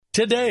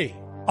Today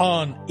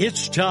on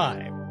It's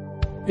Time.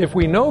 If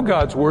we know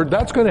God's Word,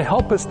 that's going to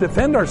help us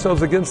defend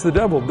ourselves against the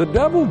devil. The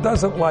devil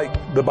doesn't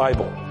like the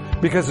Bible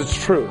because it's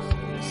truth.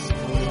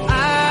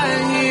 I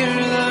hear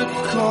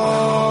the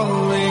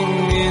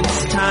calling,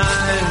 it's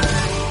time.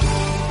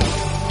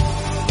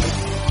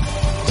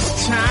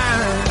 It's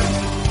time.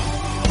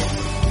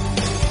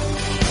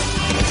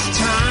 It's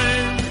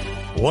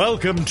time.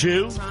 Welcome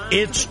to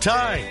It's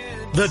Time,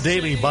 the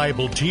daily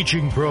Bible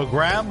teaching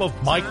program of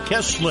Mike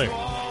Kessler,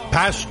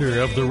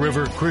 pastor of the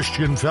River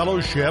Christian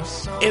Fellowship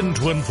in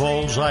Twin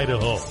Falls,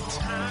 Idaho.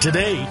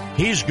 Today,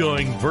 he's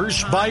going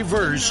verse by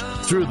verse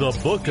through the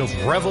book of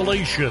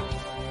Revelation.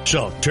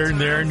 So turn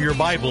there in your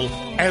Bible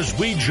as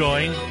we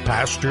join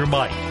Pastor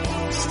Mike.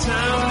 It's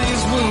time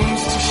these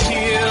wounds to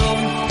heal.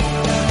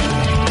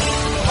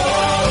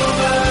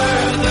 Over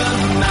the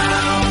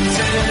mountains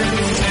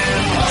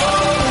and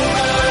over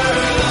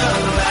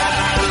the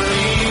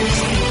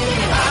valleys,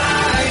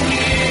 I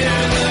hear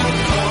the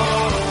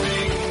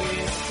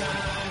calling. It's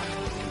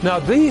time. Now,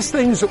 these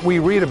things that we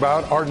read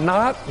about are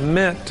not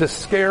meant to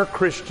scare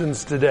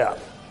Christians to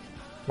death.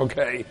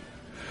 Okay?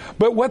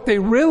 But what they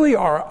really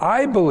are,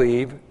 I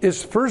believe,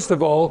 is first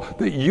of all,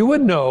 that you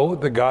would know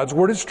that God's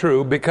Word is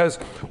true, because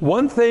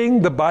one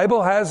thing the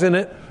Bible has in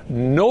it,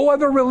 no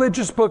other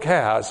religious book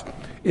has,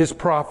 is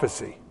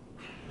prophecy.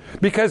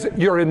 Because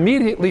you're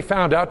immediately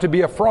found out to be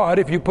a fraud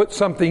if you put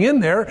something in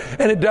there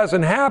and it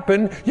doesn't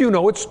happen, you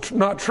know it's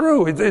not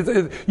true.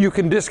 You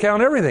can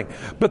discount everything.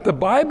 But the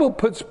Bible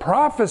puts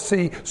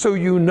prophecy so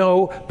you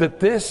know that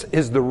this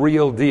is the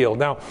real deal.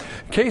 Now,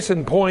 case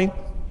in point,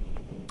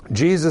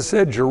 Jesus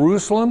said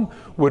Jerusalem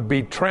would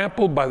be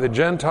trampled by the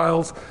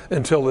Gentiles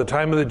until the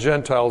time of the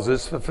Gentiles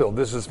is fulfilled.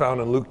 This is found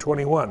in Luke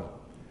 21.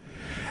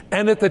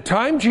 And at the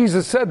time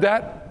Jesus said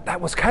that, that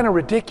was kind of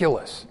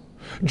ridiculous.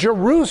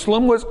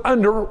 Jerusalem was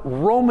under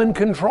Roman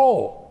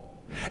control.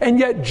 And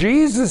yet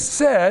Jesus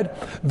said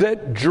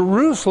that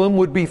Jerusalem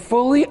would be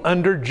fully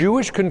under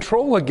Jewish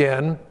control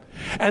again,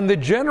 and the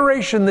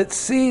generation that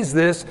sees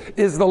this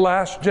is the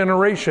last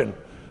generation.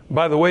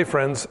 By the way,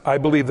 friends, I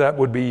believe that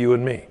would be you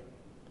and me.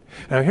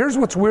 Now, here's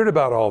what's weird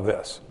about all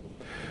this.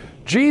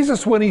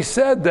 Jesus, when he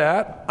said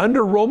that,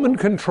 under Roman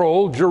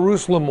control,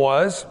 Jerusalem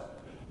was.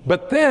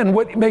 But then,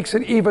 what makes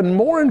it even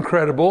more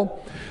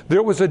incredible,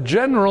 there was a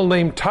general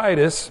named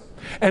Titus,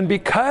 and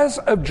because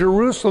of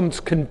Jerusalem's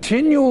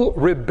continual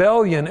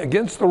rebellion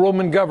against the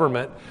Roman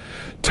government,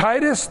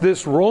 Titus,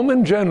 this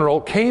Roman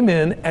general, came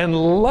in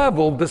and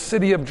leveled the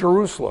city of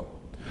Jerusalem.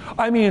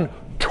 I mean,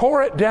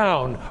 tore it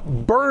down,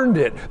 burned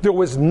it. There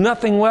was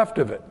nothing left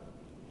of it.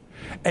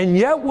 And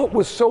yet what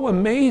was so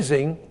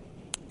amazing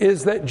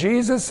is that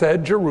Jesus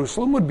said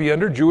Jerusalem would be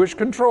under Jewish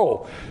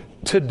control.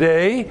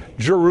 Today,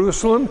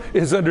 Jerusalem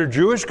is under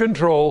Jewish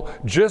control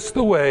just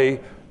the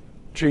way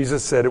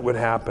Jesus said it would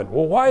happen.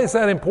 Well, why is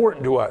that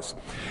important to us?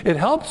 It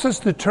helps us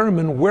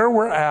determine where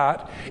we're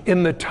at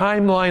in the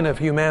timeline of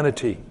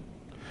humanity.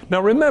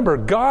 Now remember,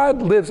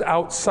 God lives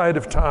outside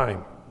of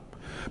time,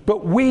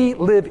 but we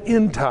live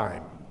in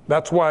time.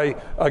 That's why,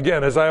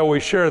 again, as I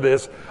always share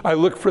this, I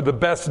look for the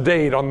best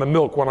date on the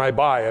milk when I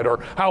buy it,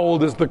 or how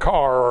old is the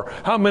car, or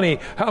how many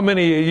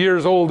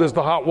years old is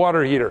the hot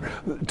water heater.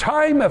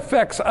 Time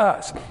affects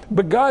us,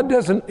 but God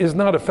is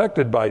not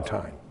affected by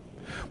time.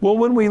 Well,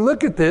 when we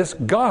look at this,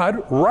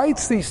 God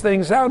writes these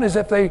things down as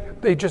if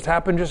they just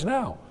happened just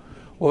now.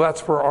 Well, that's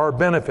for our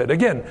benefit.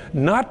 Again,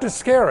 not to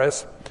scare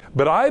us,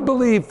 but I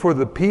believe for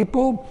the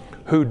people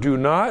who do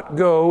not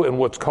go in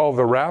what's called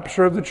the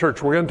rapture of the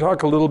church. We're going to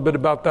talk a little bit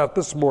about that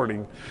this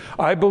morning.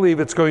 I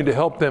believe it's going to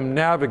help them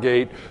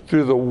navigate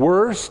through the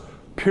worst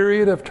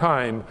period of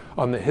time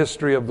on the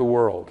history of the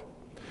world.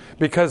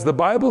 Because the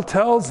Bible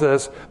tells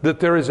us that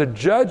there is a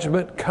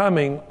judgment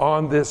coming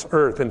on this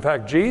earth. In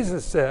fact,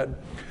 Jesus said,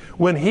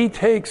 when he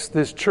takes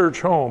this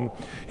church home,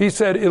 he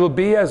said, it'll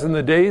be as in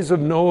the days of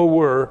Noah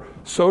were,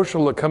 so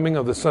shall the coming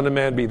of the Son of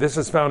Man be. This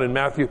is found in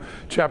Matthew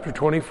chapter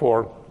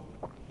 24.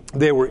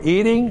 They were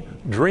eating,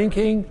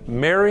 drinking,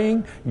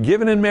 marrying,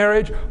 given in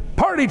marriage,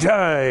 party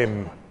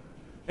time.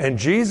 And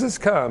Jesus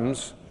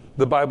comes,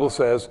 the Bible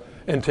says,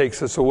 and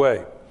takes us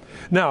away.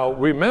 Now,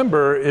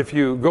 remember, if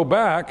you go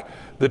back,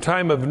 the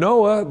time of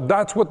Noah,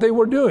 that's what they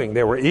were doing.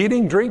 They were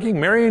eating, drinking,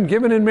 marrying,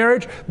 given in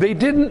marriage. They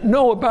didn't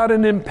know about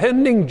an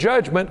impending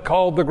judgment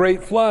called the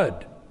Great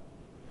Flood.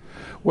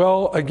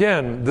 Well,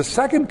 again, the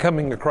second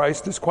coming of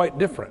Christ is quite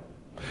different.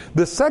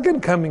 The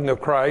second coming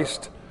of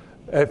Christ,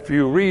 if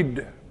you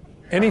read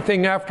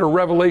anything after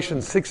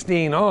Revelation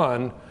 16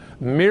 on,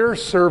 mere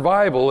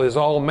survival is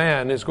all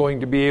man is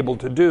going to be able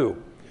to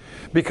do.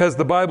 Because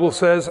the Bible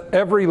says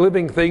every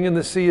living thing in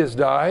the sea has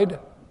died.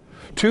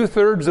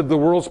 2/3 of the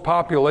world's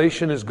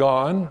population is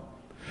gone.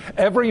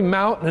 Every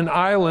mountain and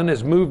island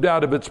is moved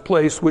out of its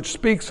place, which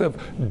speaks of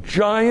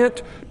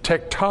giant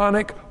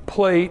tectonic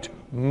plate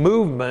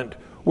movement,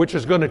 which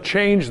is going to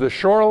change the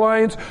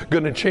shorelines,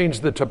 going to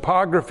change the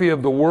topography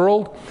of the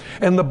world.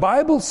 And the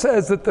Bible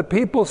says that the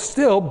people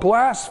still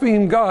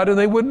blaspheme God and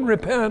they wouldn't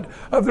repent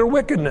of their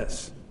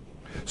wickedness.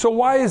 So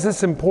why is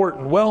this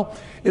important? Well,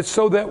 it's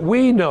so that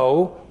we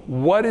know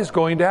what is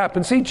going to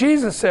happen. See,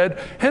 Jesus said,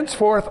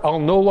 henceforth, I'll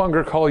no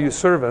longer call you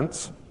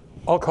servants,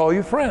 I'll call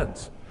you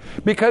friends.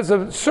 Because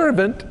a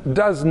servant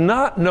does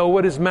not know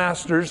what his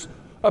master's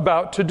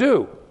about to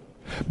do.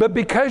 But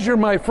because you're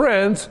my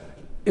friends,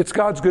 it's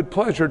God's good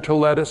pleasure to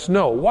let us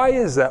know. Why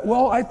is that?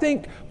 Well, I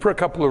think for a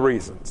couple of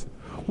reasons.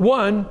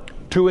 One,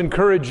 to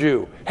encourage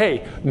you.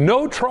 Hey,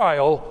 no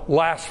trial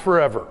lasts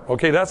forever.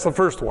 Okay, that's the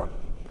first one.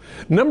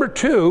 Number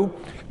two,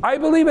 I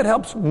believe it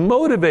helps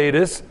motivate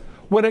us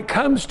when it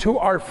comes to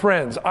our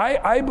friends.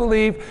 I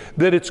believe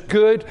that it's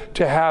good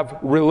to have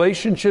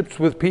relationships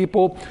with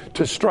people,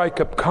 to strike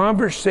up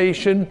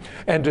conversation,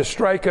 and to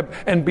strike up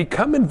and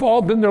become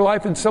involved in their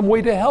life in some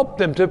way to help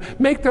them, to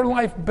make their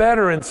life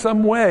better in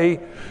some way,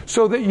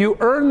 so that you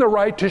earn the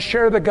right to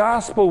share the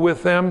gospel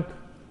with them,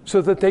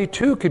 so that they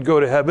too could go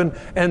to heaven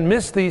and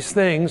miss these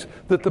things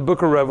that the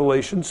book of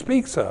Revelation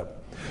speaks of.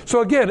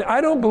 So again,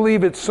 I don't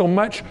believe it's so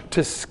much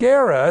to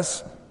scare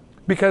us,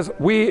 because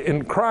we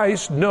in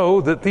Christ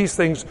know that these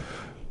things,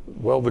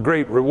 well, the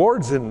great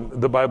rewards in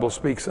the Bible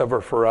speaks of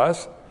are for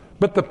us,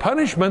 but the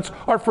punishments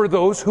are for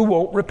those who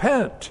won't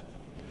repent.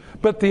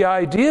 But the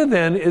idea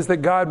then is that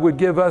God would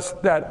give us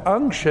that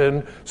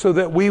unction so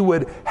that we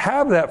would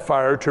have that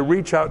fire to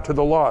reach out to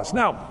the lost.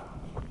 Now,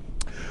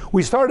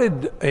 we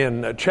started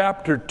in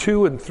chapter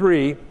 2 and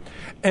 3,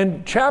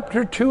 and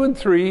chapter 2 and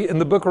 3 in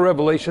the book of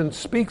Revelation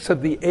speaks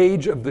of the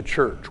age of the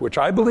church, which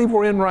I believe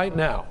we're in right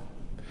now.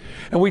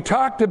 And we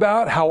talked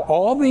about how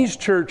all these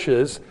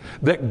churches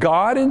that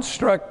God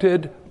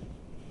instructed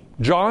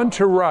John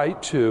to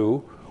write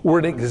to were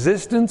in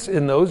existence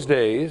in those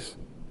days.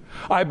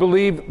 I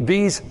believe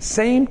these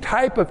same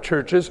type of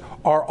churches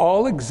are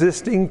all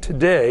existing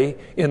today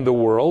in the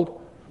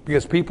world,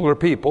 because people are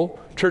people,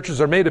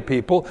 churches are made of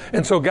people,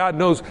 and so God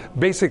knows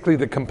basically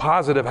the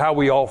composite of how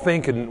we all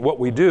think and what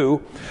we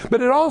do.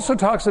 But it also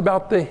talks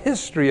about the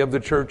history of the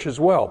church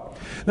as well.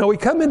 Now we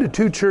come into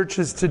two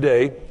churches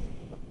today,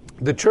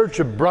 the Church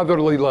of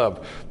Brotherly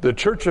Love, the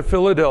Church of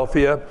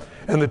Philadelphia,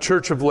 and the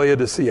Church of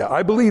Laodicea.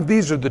 I believe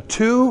these are the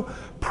two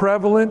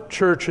prevalent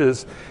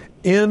churches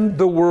in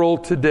the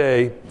world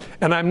today.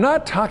 And I'm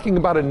not talking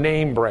about a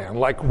name brand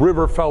like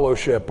River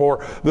Fellowship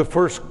or the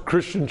First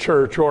Christian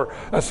Church or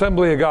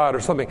Assembly of God or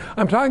something.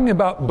 I'm talking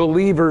about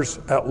believers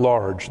at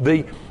large,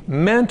 the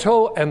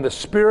mental and the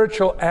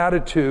spiritual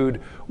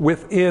attitude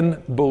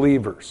within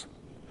believers.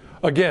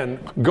 Again,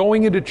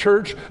 going into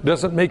church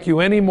doesn't make you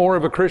any more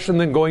of a Christian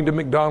than going to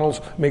McDonald's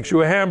makes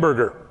you a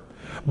hamburger.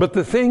 But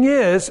the thing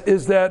is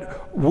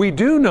that we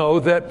do know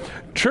that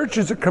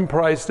churches are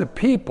comprised of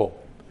people.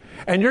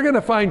 And you're going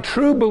to find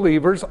true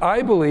believers,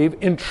 I believe,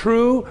 in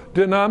true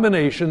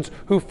denominations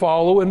who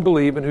follow and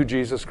believe in who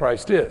Jesus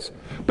Christ is.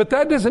 But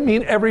that doesn't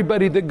mean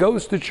everybody that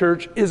goes to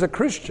church is a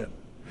Christian.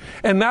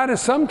 And that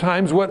is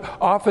sometimes what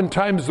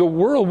oftentimes the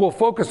world will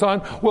focus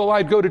on. Well,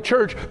 I'd go to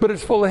church, but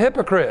it's full of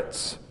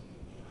hypocrites.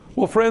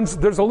 Well, friends,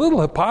 there's a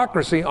little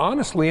hypocrisy,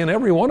 honestly, in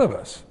every one of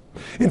us.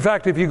 In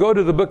fact, if you go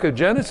to the book of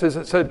Genesis,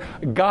 it said,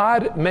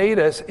 God made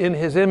us in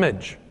His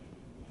image.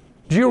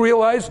 Do you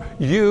realize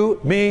you,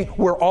 me,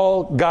 we're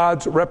all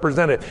God's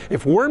representative?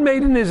 If we're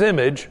made in His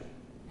image,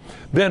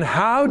 then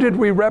how did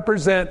we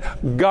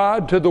represent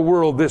God to the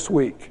world this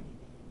week?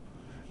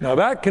 Now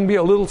that can be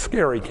a little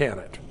scary, can't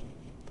it?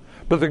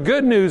 But the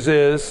good news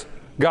is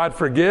God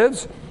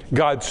forgives,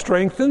 God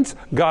strengthens,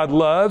 God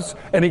loves,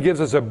 and He gives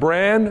us a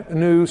brand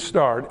new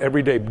start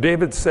every day.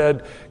 David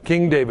said,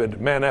 King David,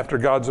 man after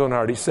God's own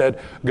heart, he said,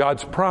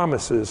 God's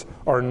promises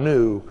are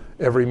new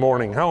every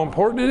morning. How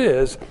important it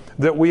is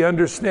that we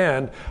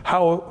understand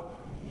how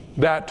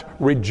that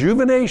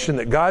rejuvenation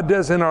that God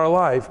does in our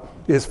life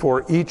is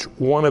for each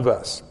one of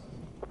us.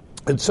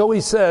 And so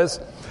he says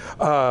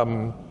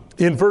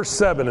in verse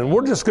 7, and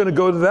we're just going to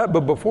go to that,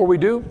 but before we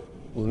do,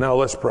 now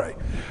let's pray.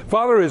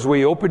 Father, as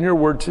we open your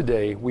word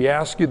today, we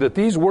ask you that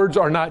these words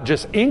are not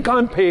just ink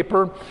on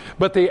paper,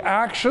 but they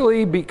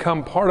actually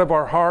become part of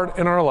our heart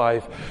and our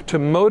life to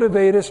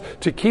motivate us,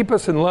 to keep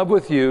us in love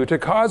with you, to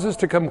cause us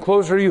to come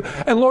closer to you,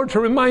 and Lord, to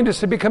remind us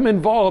to become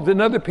involved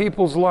in other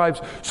people's lives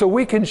so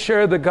we can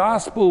share the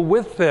gospel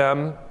with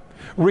them,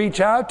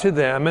 reach out to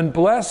them, and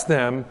bless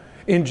them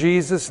in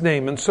Jesus'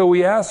 name. And so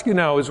we ask you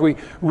now as we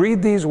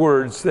read these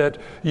words that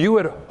you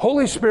would,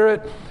 Holy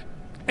Spirit,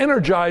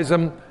 energize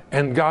them,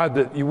 and God,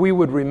 that we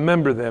would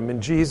remember them in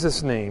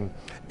Jesus' name.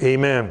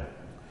 Amen.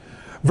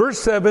 Verse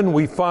 7,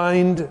 we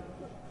find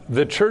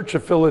the Church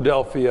of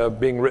Philadelphia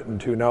being written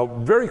to. Now,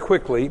 very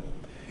quickly,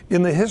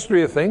 in the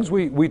history of things,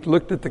 we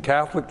looked at the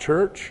Catholic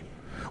Church.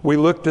 We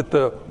looked at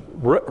the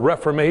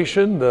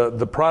Reformation,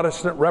 the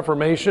Protestant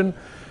Reformation.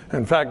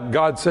 In fact,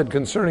 God said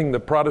concerning the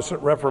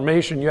Protestant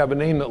Reformation, you have a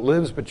name that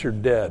lives, but you're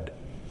dead.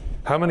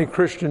 How many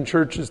Christian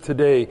churches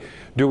today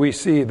do we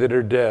see that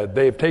are dead?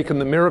 They've taken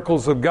the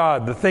miracles of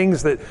God, the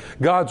things that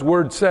God's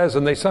Word says,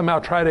 and they somehow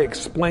try to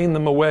explain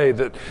them away,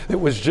 that it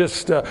was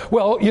just,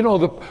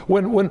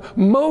 when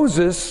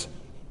Moses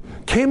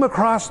came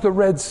across the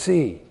Red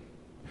Sea,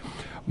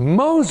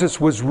 Moses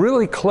was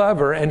really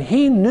clever, and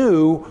he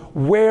knew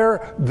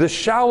where the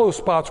shallow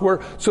spots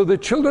were, so the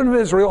children of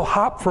Israel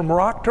hopped from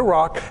rock to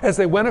rock as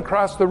they went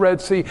across the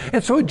Red Sea.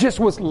 And so it just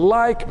was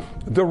like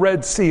the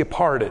Red Sea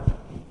parted,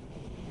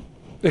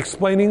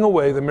 explaining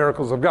away the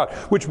miracles of God,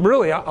 which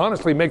really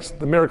honestly makes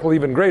the miracle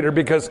even greater,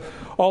 because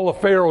all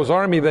of Pharaoh's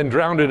army then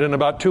drowned it in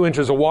about 2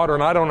 inches of water,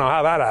 and I don't know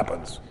how that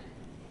happens.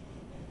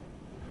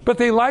 But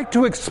they like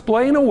to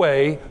explain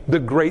away the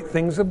great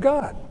things of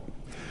God.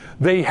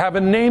 They have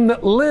a name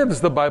that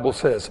lives, the Bible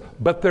says,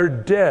 but they're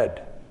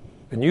dead.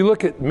 And you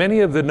look at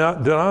many of the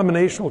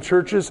denominational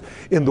churches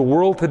in the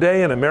world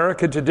today, in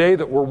America today,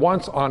 that were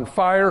once on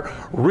fire,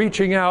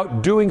 reaching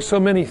out, doing so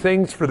many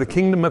things for the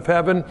kingdom of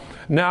heaven,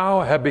 now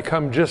have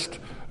become just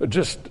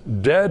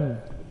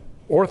dead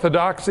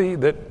orthodoxy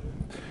that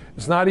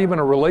is not even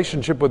a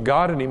relationship with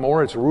God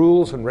anymore. It's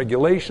rules and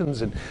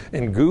regulations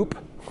and goop.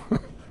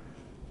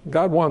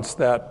 God wants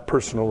that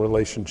personal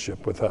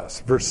relationship with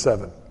us. Verse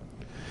 7.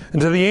 And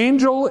to the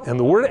angel, and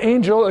the word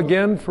angel,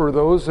 again, for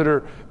those that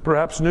are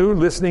perhaps new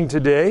listening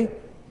today,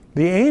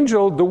 the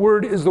angel, the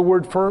word is the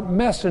word for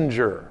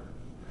messenger.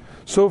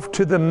 So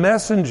to the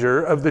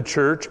messenger of the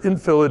church in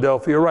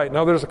Philadelphia, right.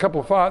 Now there's a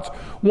couple of thoughts.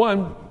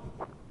 One,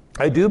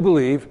 I do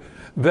believe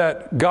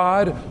that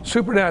God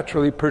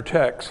supernaturally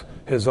protects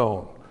his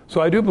own. So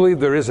I do believe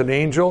there is an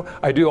angel.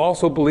 I do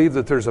also believe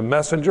that there's a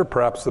messenger,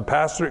 perhaps the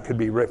pastor it could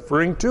be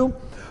referring to.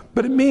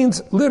 But it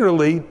means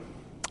literally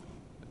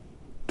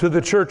to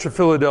the church of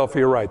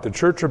Philadelphia, right, the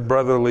church of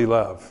brotherly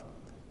love,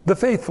 the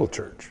faithful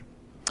church.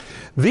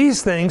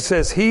 These things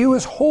says he who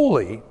is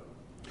holy,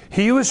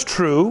 he who is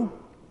true,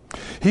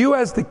 he who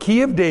has the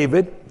key of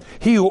David,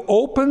 he who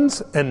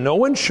opens and no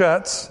one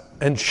shuts,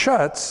 and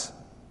shuts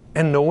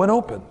and no one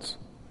opens.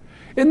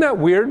 Isn't that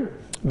weird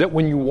that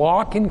when you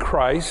walk in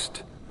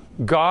Christ,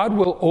 God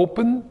will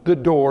open the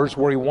doors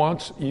where he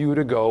wants you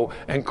to go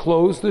and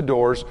close the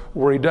doors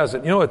where he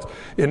doesn't? You know, it's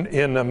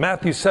in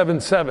Matthew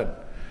 7:7,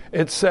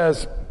 it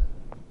says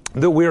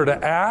that we are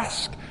to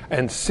ask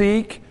and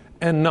seek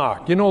and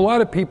knock. You know, a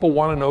lot of people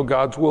want to know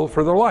God's will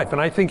for their life.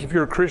 And I think if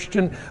you're a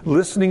Christian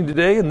listening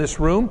today in this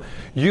room,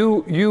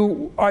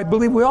 I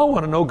believe we all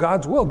want to know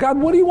God's will. God,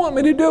 what do you want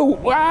me to do?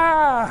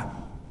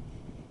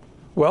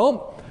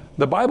 Well,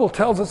 the Bible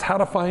tells us how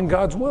to find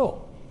God's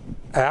will.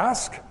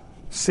 Ask,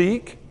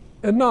 seek,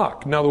 and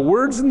knock. Now, the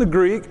words in the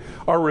Greek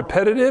are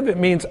repetitive. It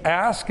means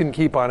ask and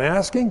keep on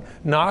asking,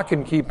 knock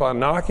and keep on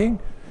knocking,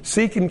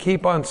 seek and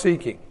keep on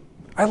seeking.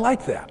 I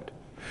like that.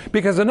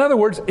 Because in other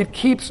words, it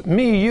keeps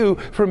you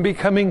from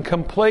becoming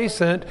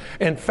complacent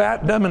and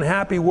fat, dumb, and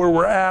happy where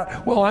we're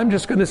at. Well, I'm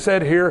just going to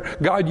sit here.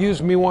 God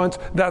used me once.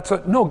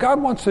 No,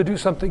 God wants to do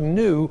something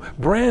new,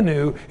 brand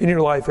new in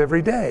your life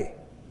every day.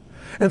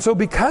 And so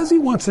because he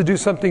wants to do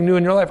something new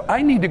in your life,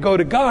 I need to go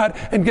to God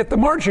and get the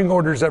marching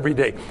orders every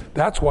day.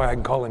 That's why I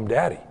can call him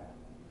Daddy.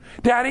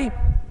 Daddy,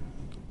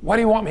 what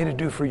do you want me to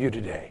do for you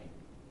today?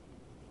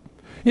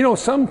 You know,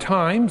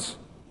 sometimes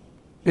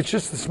it's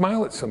just to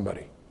smile at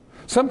somebody.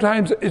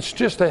 Sometimes it's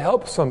just to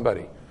help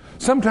somebody.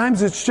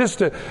 Sometimes it's just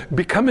to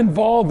become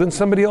involved in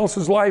somebody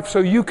else's life so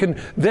you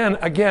can then,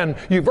 again,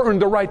 you've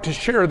earned the right to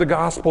share the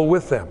gospel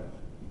with them.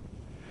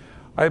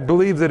 I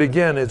believe that,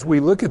 again, as we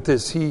look at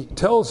this, he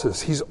tells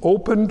us he's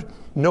opened,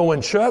 no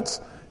one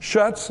shuts,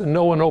 shuts, and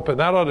no one opens.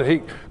 That ought to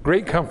take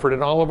great comfort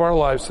in all of our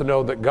lives to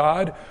know that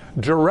God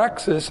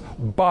directs us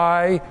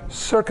by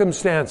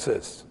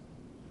circumstances.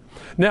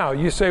 Now,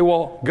 you say,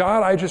 well,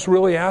 God, I just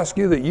really ask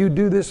you that you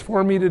do this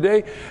for me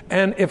today.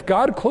 And if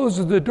God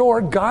closes the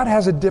door, God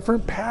has a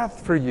different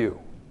path for you.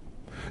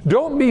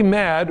 Don't be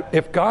mad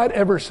if God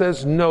ever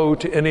says no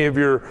to any of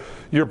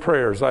your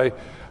prayers.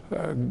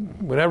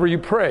 Whenever you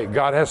pray,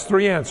 God has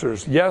 3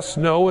 answers: yes,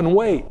 no, and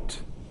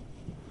wait.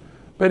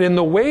 But in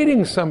the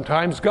waiting,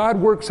 sometimes God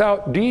works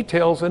out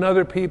details in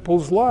other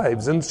people's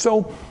lives. And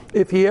so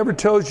if he ever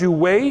tells you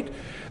wait,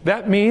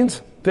 that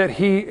means that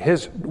he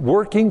is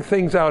working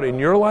things out in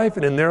your life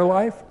and in their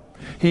life.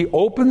 He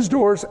opens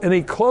doors and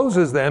he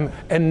closes them,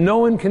 and no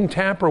one can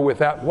tamper with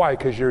that. Why?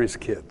 Because you're his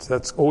kids.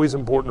 That's always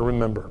important to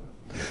remember.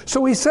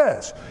 So he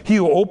says, he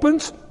who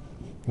opens,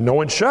 no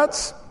one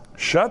shuts,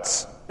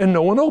 shuts, and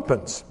no one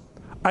opens.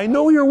 I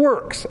know your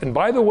works. And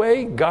by the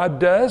way, God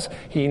does.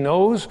 He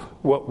knows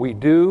what we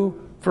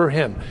do for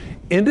him,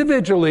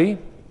 individually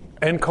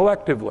and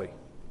collectively.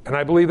 And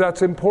I believe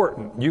that's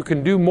important. You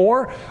can do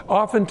more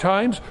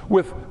oftentimes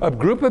with a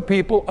group of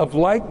people of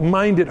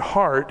like-minded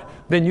heart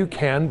than you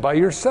can by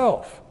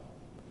yourself.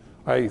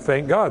 I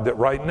thank God that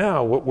right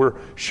now what we're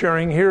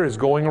sharing here is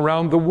going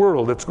around the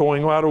world. It's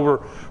going out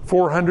over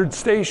 400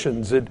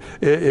 stations.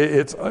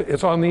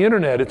 It's on the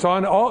internet.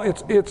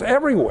 It's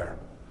everywhere.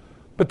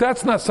 But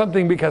that's not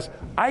something because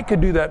I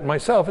could do that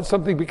myself. It's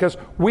something because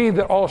we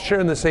that all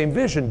share in the same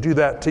vision do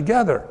that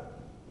together.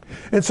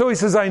 And so he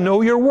says, I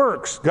know your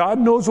works. God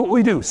knows what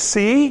we do.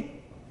 See,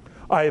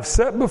 I have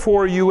set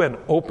before you an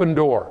open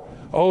door.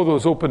 Oh,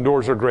 those open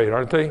doors are great,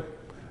 aren't they?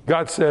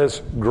 God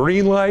says,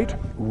 green light,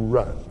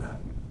 run.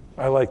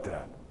 I like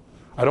that.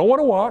 I don't want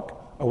to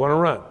walk. I want to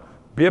run.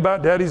 Be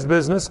about Daddy's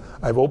business.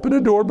 I've opened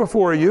a door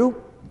before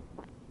you.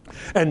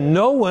 and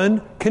no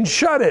one can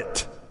shut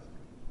it.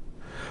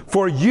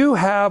 For you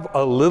have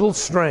a little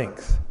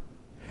strength,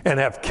 and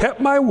have kept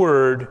my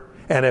word,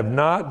 and have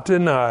not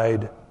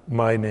denied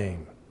my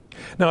name.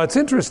 Now it's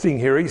interesting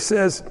here. He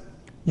says,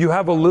 you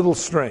have a little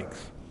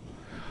strength.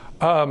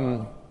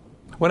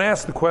 When I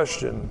asked the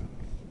question,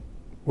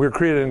 we were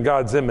created in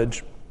God's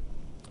image,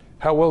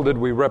 how well did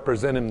we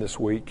represent him this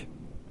week?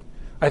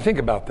 I think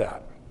about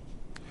that.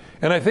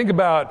 And I think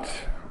about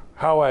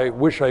how I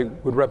wish I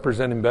would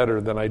represent him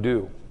better than I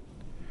do.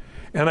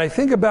 And I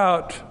think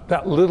about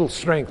that little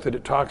strength that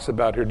it talks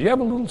about here. Do you have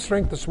a little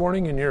strength this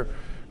morning in your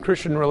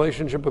Christian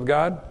relationship with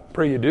God?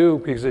 Pray you do,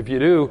 because if you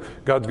do,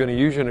 God's going to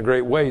use you in a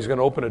great way. He's going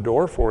to open a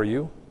door for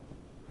you.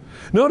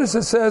 Notice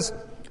it says,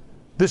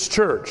 this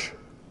church,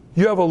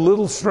 you have a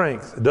little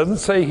strength. It doesn't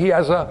say he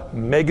has a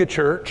mega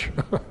church.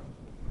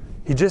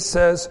 He just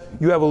says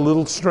you have a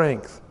little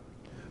strength.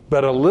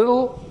 But a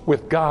little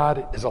with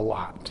God is a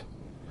lot.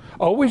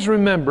 Always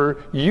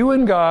remember, you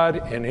and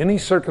God in any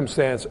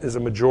circumstance is a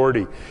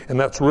majority. And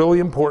that's really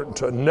important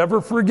to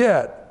never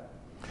forget.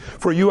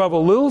 For you have a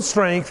little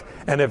strength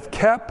and have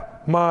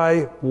kept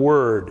my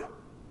word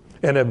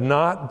and have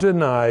not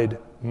denied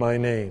my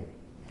name.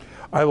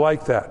 I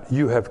like that.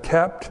 You have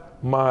kept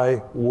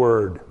my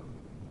word.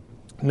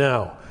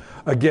 Now,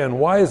 again,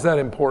 why is that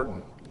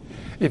important?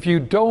 If you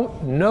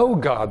don't know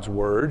God's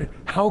word,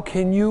 how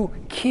can you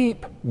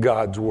keep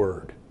God's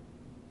word?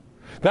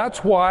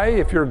 That's why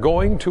if you're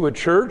going to a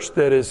church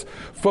that is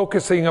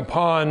focusing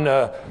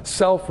upon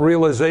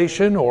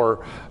self-realization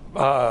or,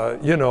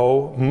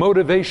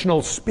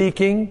 motivational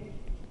speaking,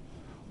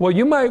 well,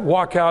 you might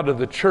walk out of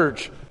the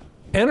church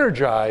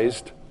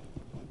energized,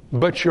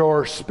 but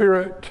your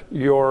spirit,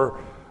 your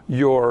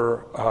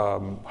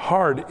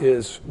heart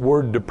is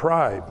word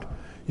deprived.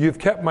 You've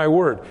kept my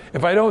word.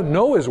 If I don't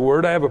know his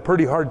word, I have a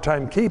pretty hard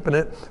time keeping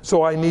it,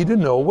 so I need to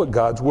know what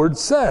God's word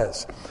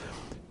says.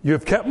 You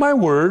have kept my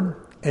word,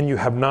 and you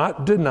have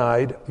not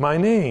denied my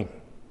name.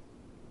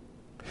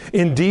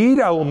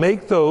 Indeed, I will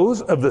make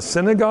those of the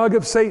synagogue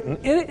of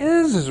Satan. It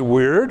is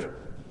weird.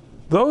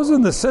 Those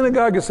in the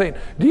synagogue of Satan.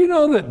 Do you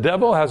know that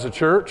devil has a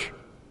church?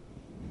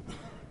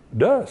 It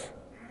does.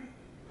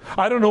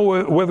 I don't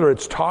know whether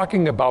it's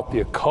talking about the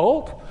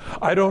occult.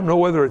 I don't know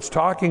whether it's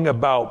talking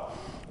about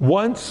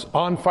once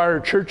on fire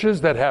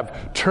churches that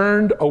have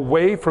turned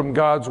away from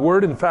God's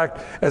word. In fact,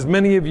 as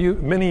many of you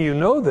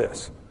know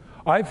this,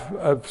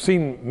 I've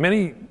seen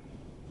many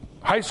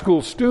high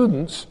school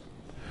students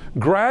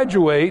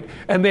graduate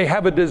and they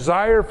have a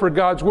desire for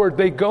God's word.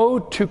 They go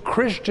to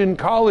Christian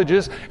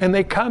colleges and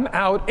they come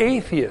out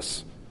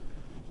atheists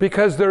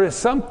because there is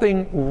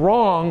something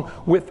wrong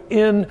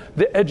within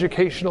the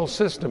educational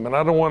system. And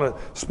I don't want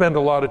to spend a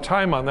lot of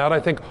time on that. I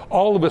think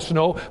all of us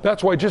know.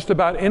 That's why just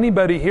about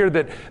anybody here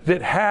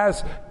that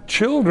has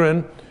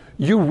children,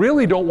 you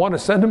really don't want to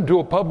send them to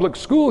a public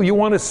school. You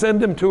want to send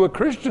them to a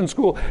Christian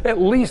school. At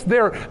least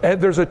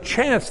there's a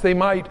chance they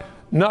might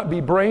not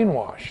be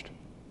brainwashed.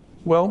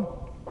 Well,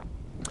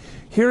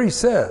 here he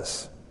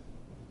says,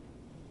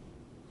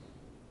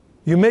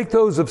 you make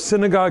those of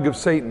synagogue of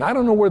Satan. I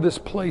don't know where this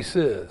place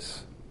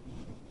is,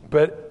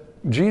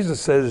 but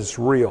Jesus says it's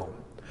real.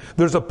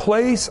 There's a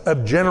place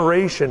of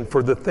generation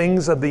for the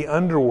things of the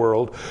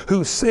underworld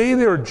who say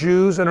they're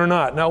Jews and are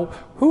not. Now,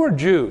 who are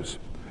Jews?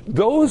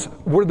 Those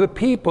were the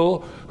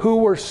people who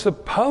were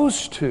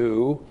supposed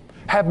to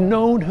have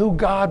known who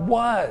God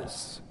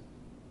was.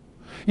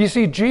 You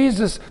see,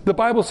 Jesus, the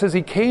Bible says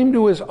he came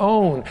to his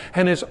own,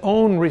 and his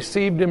own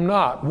received him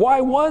not. Why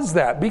was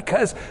that?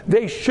 Because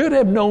they should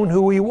have known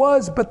who he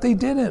was, but they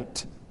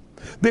didn't.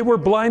 They were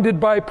blinded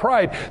by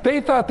pride.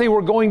 They thought they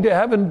were going to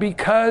heaven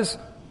because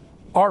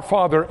our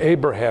father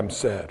Abraham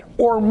said,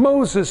 or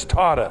Moses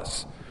taught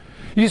us.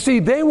 You see,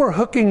 they were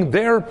hooking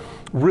their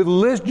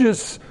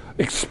religious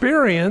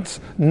experience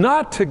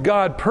not to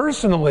God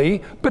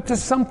personally, but to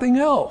something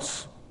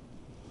else.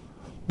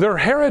 Their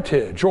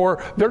heritage,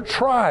 or their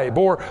tribe,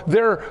 or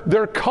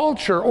their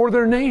culture, or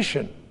their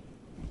nation.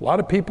 A lot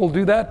of people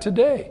do that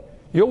today.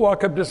 You'll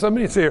walk up to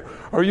somebody and say,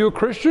 "Are you a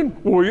Christian?"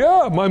 "Well,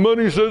 yeah, my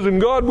money says in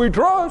God we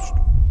trust."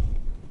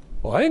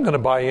 Well, I ain't going to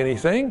buy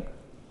anything.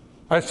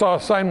 I saw a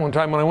sign one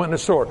time when I went in a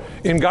store,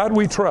 "In God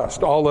we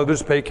trust, all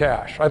others pay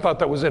cash." I thought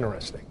that was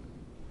interesting.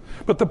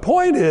 But the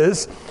point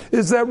is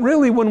that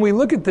really when we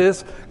look at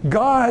this,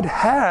 God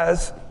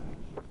has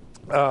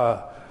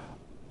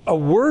a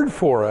word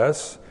for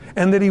us,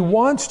 and that he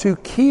wants to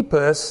keep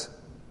us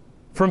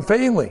from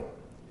failing.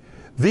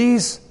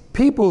 These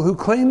people who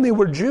claim they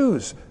were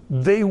Jews,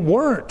 they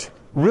weren't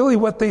really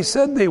what they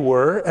said they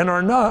were and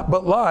are not,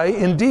 but lie.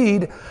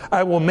 Indeed,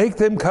 I will make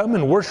them come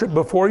and worship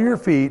before your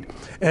feet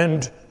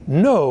and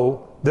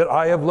know that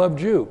I have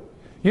loved you.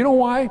 You know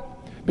why?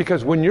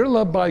 Because when you're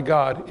loved by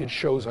God, it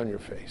shows on your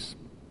face.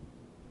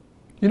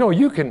 You know,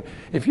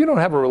 if you don't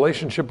have a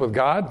relationship with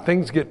God,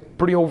 things get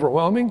pretty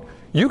overwhelming.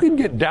 You can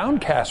get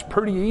downcast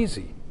pretty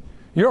easy.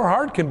 Your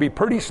heart can be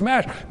pretty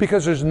smashed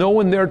because there's no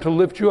one there to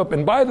lift you up.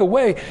 And by the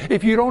way,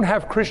 if you don't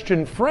have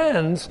Christian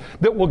friends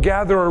that will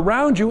gather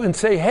around you and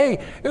say,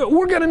 hey,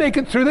 we're going to make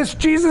it through this.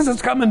 Jesus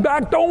is coming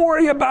back. Don't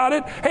worry about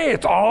it. Hey,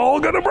 it's all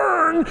going to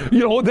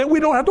burn. Then we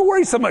don't have to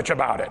worry so much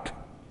about it.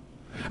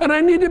 And I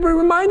need to be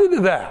reminded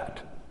of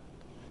that.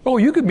 Oh,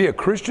 you can be a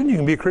Christian. You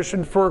can be a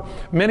Christian for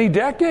many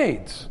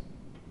decades.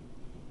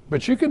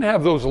 But you can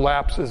have those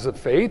lapses of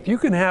faith. You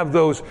can have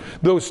those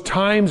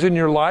times in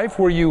your life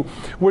where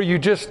you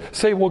just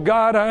say, well,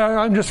 God,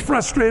 I'm just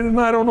frustrated and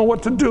I don't know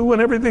what to do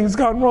and everything's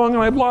gone wrong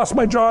and I've lost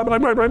my job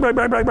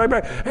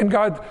and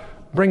God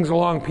brings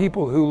along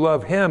people who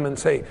love Him and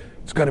say,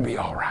 it's going to be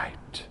all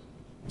right.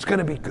 It's going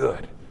to be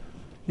good.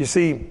 You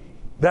see,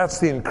 that's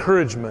the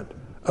encouragement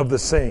of the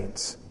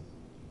saints.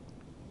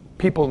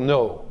 People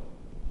know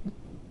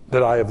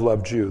that I have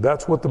loved you.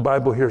 That's what the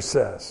Bible here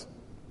says.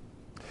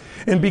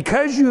 And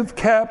because you've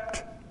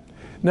kept,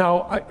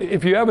 now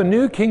if you have a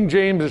New King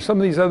James or some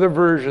of these other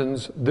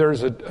versions,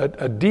 there's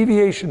a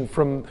deviation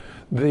from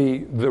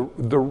the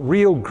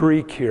real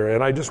Greek here,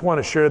 and I just want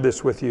to share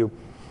this with you.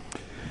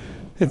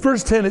 In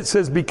verse 10 it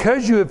says,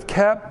 because you have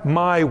kept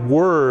my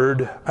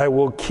word, I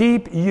will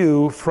keep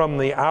you from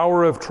the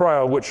hour of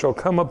trial which shall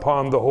come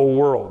upon the whole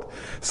world.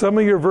 Some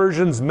of your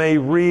versions may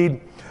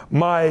read,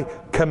 my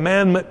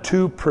commandment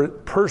to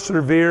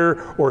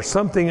persevere, or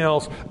something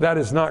else. That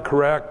is not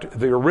correct.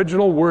 The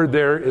original word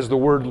there is the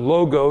word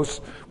logos,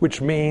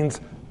 which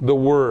means the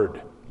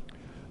word.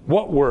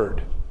 What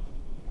word?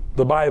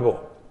 The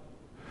Bible.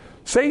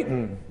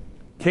 Satan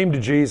came to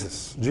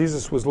Jesus.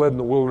 Jesus was led in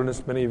the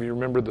wilderness. Many of you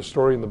remember the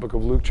story in the book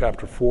of Luke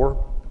chapter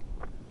 4.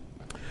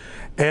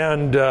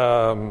 And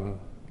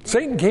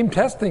Satan came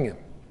testing him.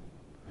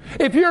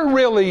 If you're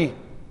really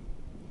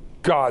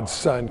God's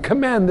Son,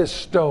 command this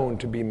stone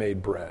to be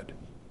made bread.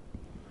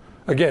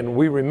 Again,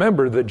 we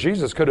remember that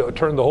Jesus could have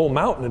turned the whole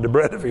mountain into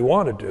bread if He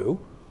wanted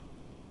to.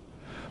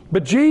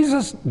 But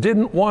Jesus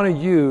didn't want to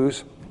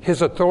use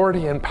His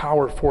authority and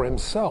power for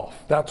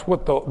Himself. That's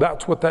what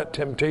that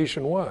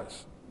temptation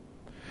was.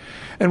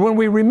 And when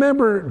we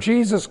remember,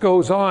 Jesus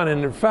goes on,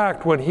 and in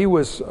fact, when He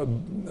was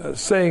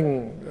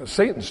saying,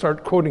 Satan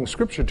started quoting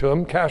Scripture to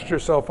him, cast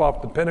yourself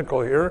off the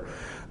pinnacle here.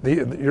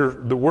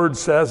 The word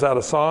says out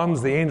of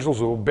Psalms, the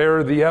angels will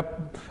bear thee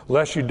up,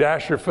 lest you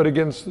dash your foot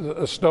against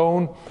a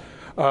stone.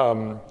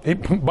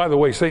 By the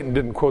way, Satan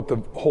didn't quote the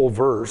whole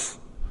verse.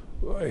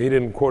 He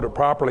didn't quote it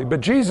properly. But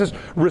Jesus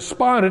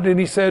responded and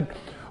He said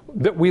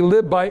that we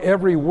live by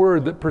every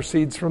word that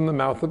proceeds from the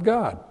mouth of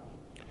God.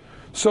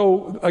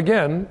 So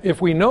again, if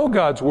we know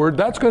God's word,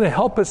 that's going to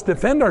help us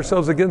defend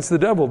ourselves against the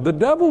devil. The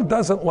devil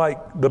doesn't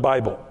like the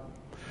Bible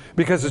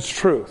because it's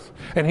truth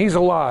and he's a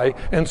lie.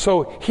 And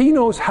so he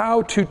knows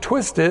how to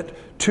twist it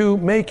to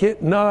make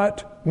it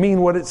not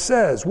mean what it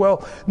says.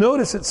 Well,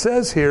 notice it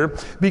says here,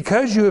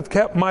 because you have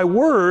kept my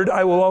word,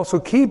 I will also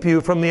keep you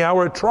from the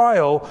hour of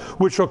trial,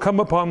 which shall come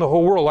upon the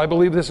whole world. I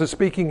believe this is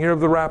speaking here of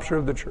the rapture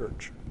of the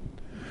church.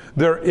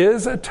 There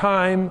is a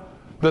time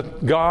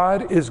that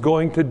God is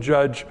going to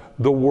judge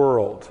the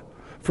world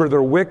for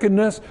their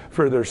wickedness,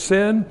 for their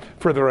sin,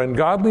 for their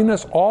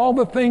ungodliness, all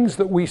the things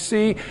that we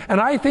see.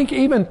 And I think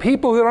even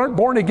people that aren't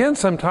born again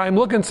sometime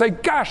look and say,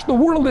 gosh, the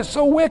world is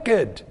so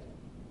wicked.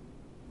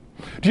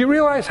 Do you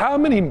realize how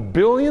many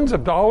billions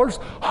of dollars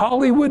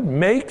Hollywood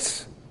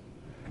makes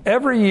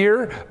every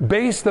year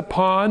based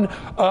upon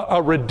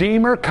a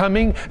Redeemer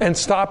coming and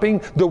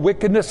stopping the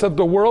wickedness of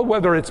the world,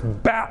 whether it's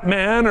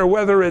Batman or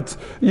whether it's,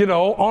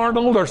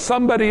 Arnold or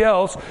somebody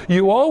else?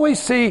 You always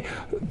see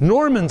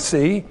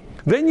normancy.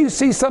 Then you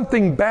see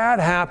something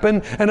bad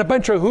happen and a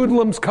bunch of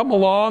hoodlums come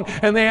along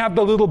and they have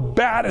the little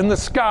bat in the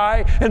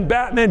sky and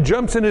Batman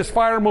jumps in his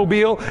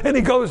Firemobile and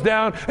he goes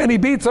down and he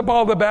beats up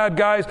all the bad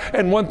guys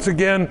and once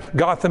again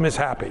Gotham is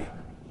happy.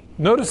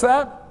 Notice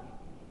that?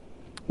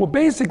 Well,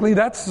 basically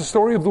that's the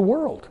story of the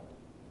world.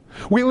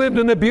 We lived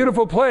in a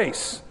beautiful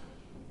place,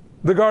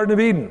 the Garden of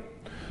Eden.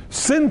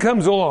 Sin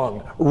comes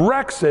along,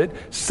 wrecks it.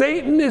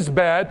 Satan is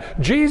bad.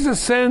 Jesus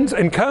sends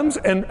and comes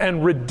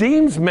and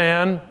redeems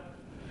man,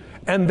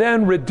 and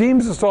then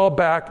redeems us all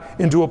back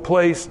into a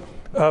place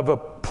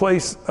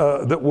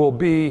that will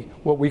be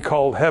what we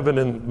call heaven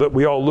and that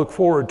we all look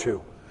forward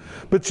to.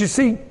 But you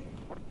see,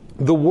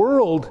 the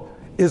world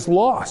is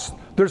lost.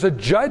 There's a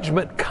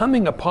judgment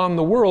coming upon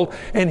the world.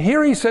 And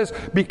here he says,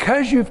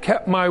 because you've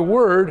kept my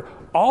word,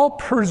 I'll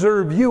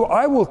preserve you.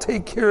 I will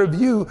take care of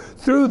you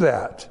through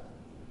that.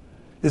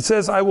 It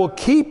says, I will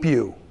keep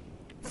you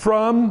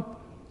from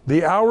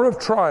the hour of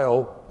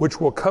trial which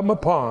will come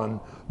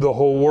upon the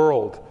whole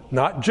world.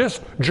 Not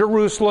just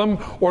Jerusalem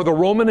or the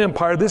Roman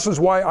Empire. This is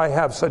why I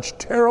have such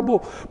terrible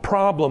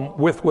problem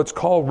with what's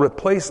called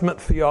replacement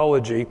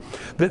theology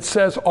that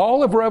says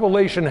all of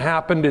Revelation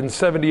happened in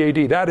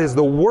 70 AD. That is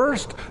the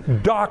worst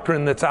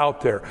doctrine that's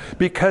out there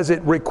because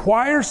it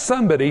requires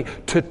somebody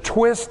to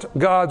twist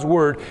God's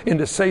word and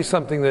to say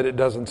something that it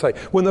doesn't say.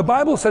 When the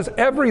Bible says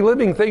every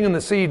living thing in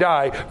the sea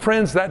died,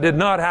 friends, that did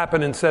not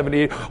happen in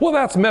 70 AD. Well,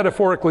 that's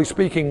metaphorically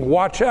speaking.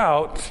 Watch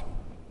out.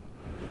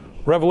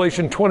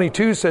 Revelation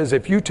 22 says,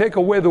 if you take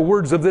away the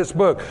words of this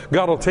book,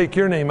 God will take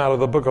your name out of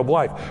the book of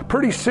life.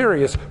 Pretty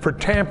serious for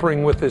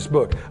tampering with this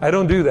book. I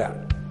don't do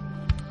that.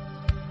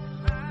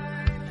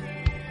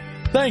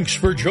 Thanks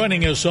for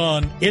joining us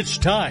on It's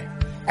Time,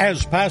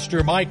 as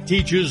Pastor Mike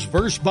teaches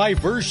verse by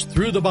verse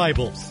through the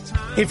Bible.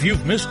 If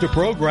you've missed a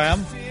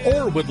program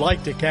or would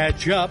like to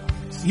catch up,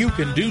 you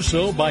can do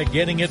so by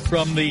getting it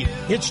from the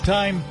It's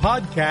Time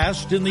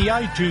podcast in the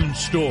iTunes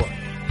Store,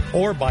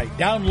 or by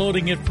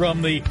downloading it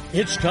from the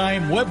It's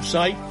Time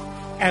website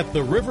at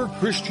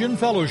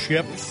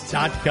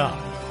theriverchristianfellowship.com.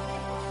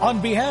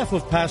 On behalf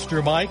of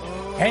Pastor Mike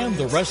and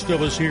the rest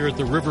of us here at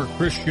the River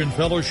Christian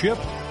Fellowship,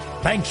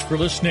 thanks for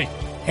listening,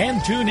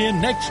 and tune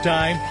in next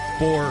time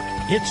for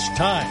It's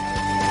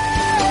Time.